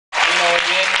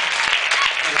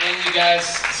you guys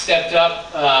stepped up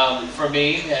for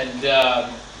me, and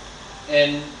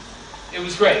it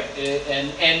was great.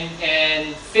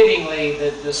 And fittingly,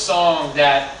 the song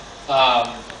that that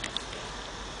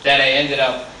I ended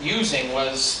up using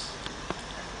was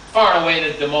far and away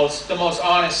the most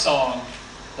honest song,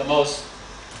 the most,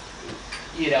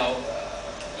 you know,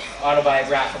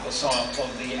 autobiographical song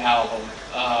of the album,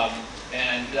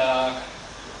 and I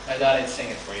thought I'd sing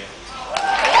it for you.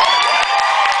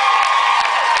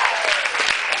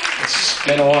 It's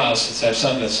been a while since I've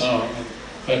sung this song,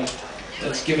 but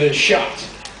let's give it a shot.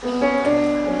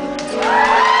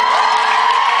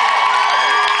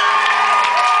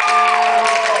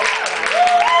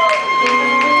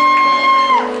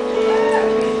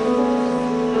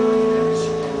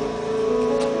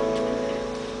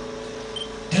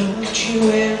 Don't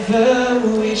you ever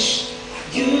wish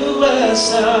you were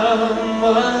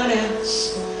someone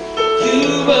else?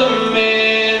 You were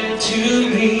meant to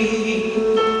be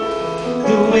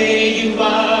the way you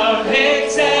are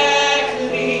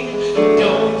exactly.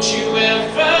 Don't you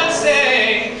ever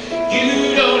say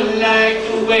you don't like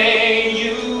the way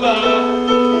you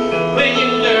are. When you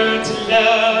learn to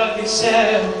love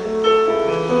yourself,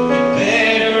 you're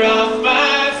better off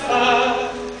by far.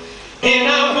 And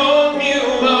I hope you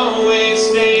always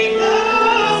stay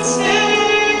the same,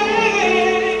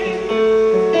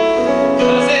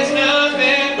 'cause there's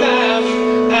nothing about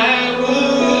you I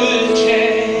would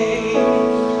change.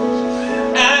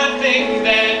 I think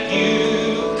that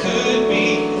you could be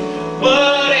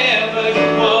whatever you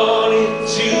wanted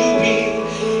to be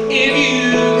if you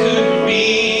could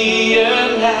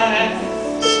realize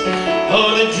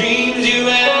all the dreams you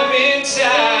have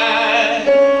inside.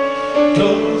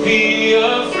 Don't be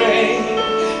afraid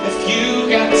if you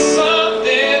got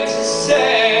something to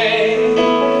say.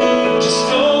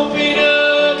 Just open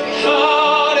up your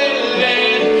heart and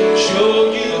let it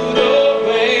show you the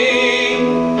way.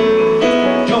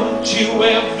 Don't you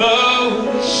ever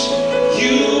wish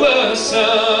you were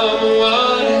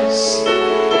someone else?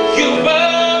 You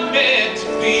were meant to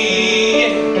be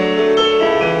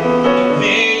the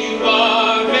way you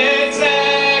are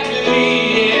exactly.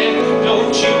 And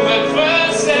don't you ever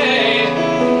say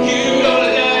you don't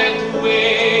like the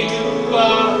way you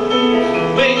are.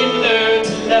 When you learn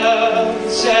to love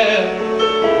yourself,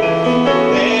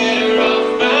 better off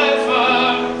by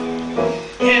far.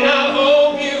 And I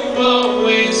hope you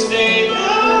always stay the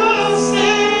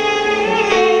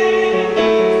same,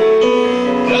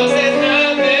 'cause there's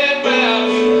nothing about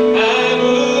you I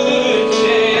would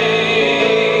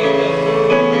change.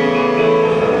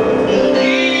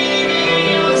 Believe in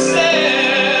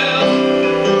yourself,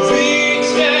 reach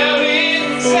down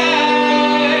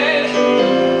inside,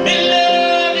 and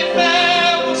love your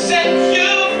power will set you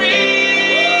free.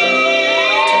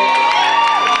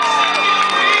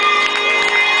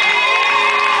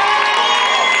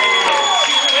 Don't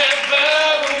you ever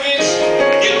wish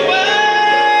you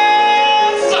were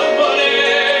someone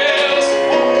else?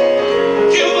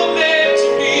 You were meant to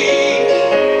be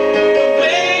the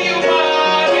way you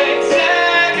are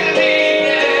exactly.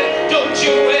 And don't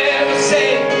you ever say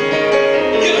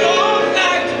you don't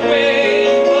like the way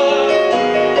you are.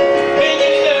 When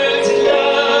you learn to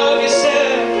love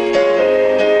yourself,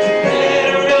 you're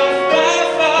better off by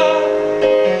far.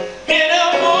 And I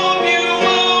hope you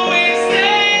always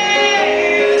stay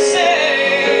the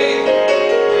same,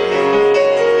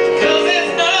 'cause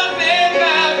there's nothing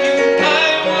about you I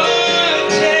would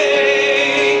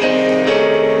change.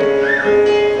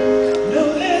 No,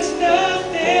 there's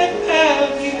nothing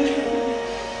about you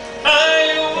I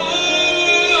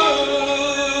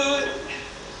would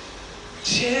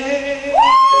change.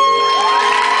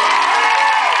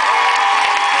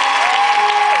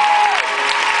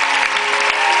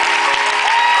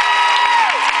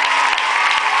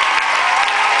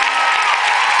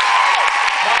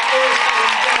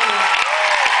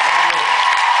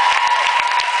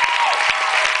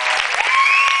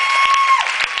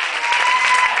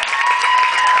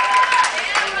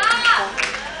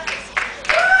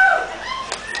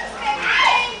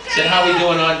 Said, how we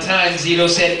doing on time? Zito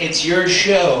said, it's your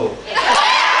show. He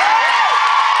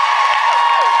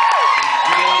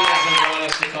really doesn't want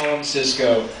us to call him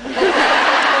Cisco.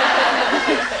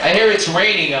 I hear it's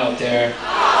raining out there.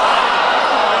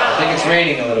 I think it's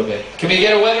raining a little bit. Can we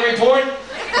get a weather report?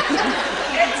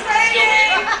 It's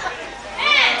raining!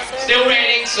 Still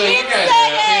raining, so you guys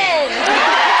are happy.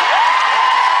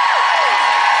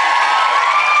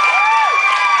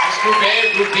 Let's go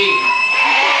back, Group B.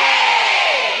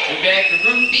 Go back to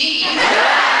Group B.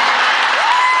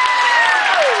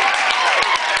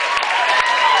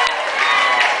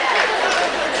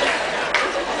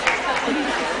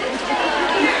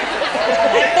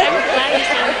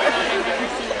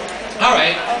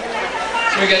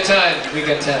 We got time. We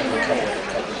got time.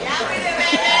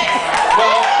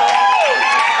 Well,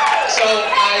 so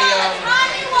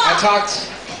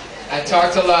I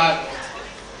talked a lot.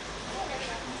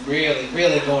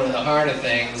 Really going to the heart of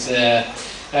things.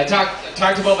 I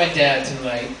talked about my dad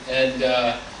tonight, and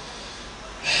I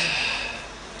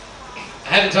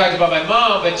haven't talked about my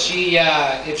mom, but she,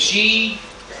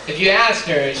 if you asked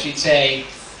her, she'd say,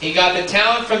 he got the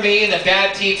talent from me and the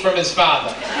bad teeth from his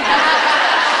father.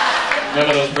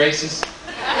 Remember those braces?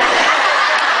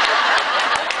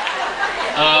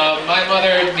 My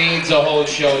mother needs a whole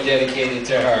show dedicated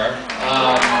to her.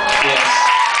 Yes.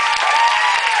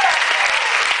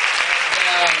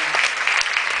 And,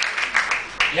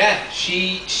 yeah,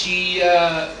 she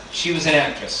was an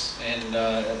actress, and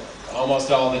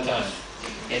almost all the time.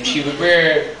 And she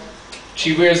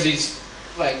wears these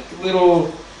like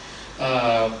little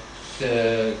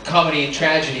the comedy and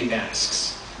tragedy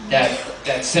masks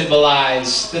that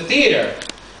symbolize the theater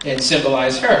and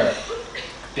symbolize her,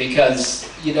 because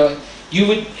you know you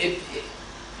would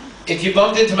if you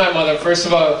bumped into my mother, first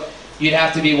of all you'd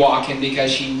have to be walking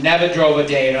because she never drove a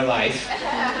day in her life,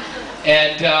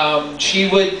 and she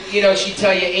would she'd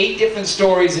tell you 8 different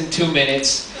stories in 2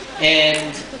 minutes,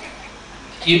 and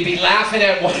you'd be laughing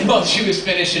at one while she was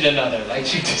finishing another. Like,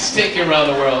 she'd just take you around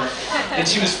the world. And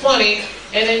she was funny,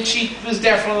 and then she was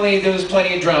definitely, there was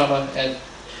plenty of drama at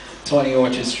 20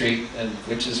 Orchard Street,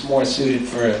 which is more suited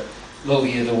for a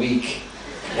movie of the week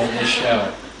than this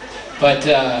show. But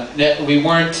we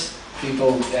weren't,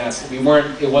 people asked, it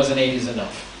wasn't 80s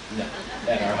enough, no,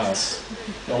 at our house.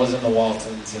 It wasn't the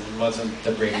Waltons, and it wasn't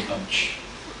the Brady Bunch,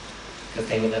 because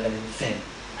they were living in sin.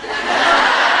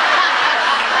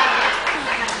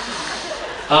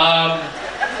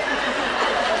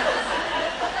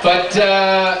 But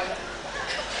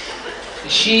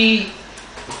she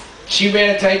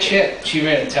ran a tight ship. She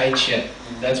ran a tight ship.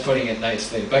 That's putting it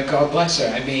nicely. But God bless her.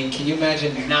 I mean, can you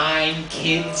imagine 9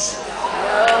 kids?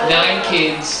 9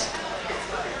 kids.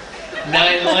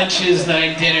 9 lunches,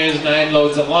 9 dinners, 9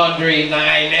 loads of laundry,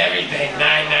 9 everything.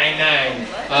 9.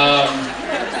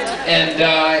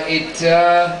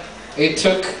 It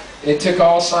took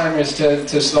Alzheimer's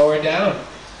to slow her down.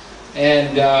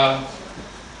 And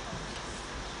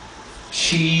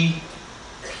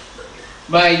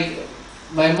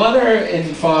my mother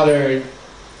and father,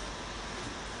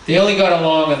 they only got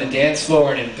along on the dance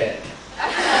floor and in bed.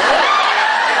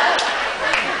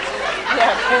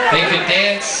 They could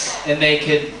dance and they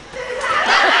could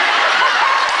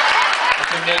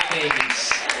make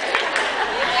babies.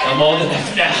 I'm old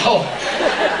enough now.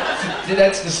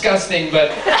 That's disgusting,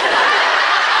 but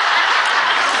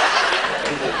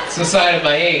it's a sign of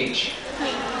my age.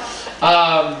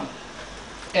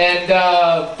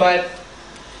 But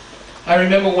I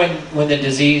remember when the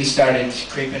disease started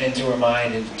creeping into her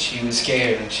mind, and she was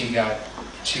scared, and she got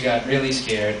really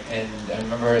scared. And I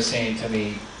remember her saying to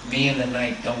me, "Me and the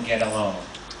night don't get along."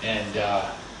 And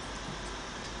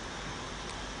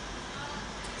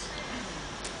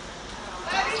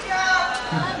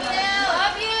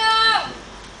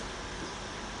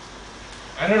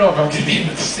I don't know if I'm going to be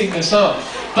able to sing this song,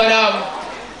 but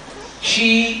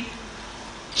she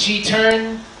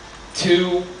turned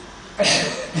to.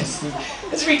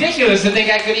 It's ridiculous to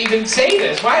think I could even say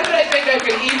this. Why did I think I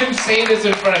could even say this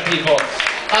in front of people?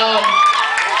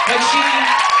 But she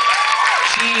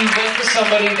went to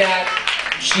somebody that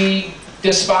she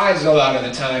despised a lot of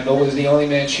the time, but was the only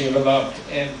man she ever loved.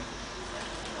 And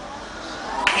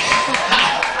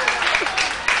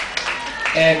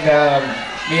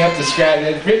we have to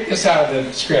rip this out of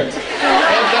the script.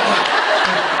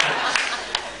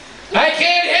 I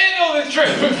can't handle the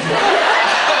truth.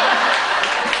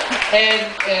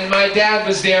 And my dad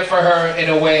was there for her in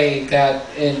a way that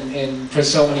for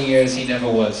so many years he never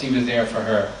was. He was there for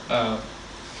her.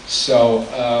 So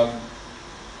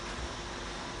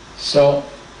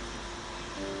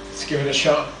let's give it a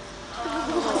shot.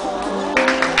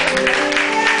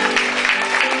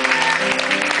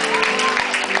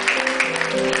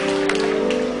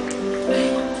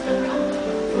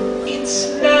 It's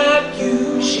not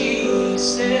you, she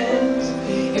says.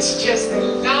 It's just that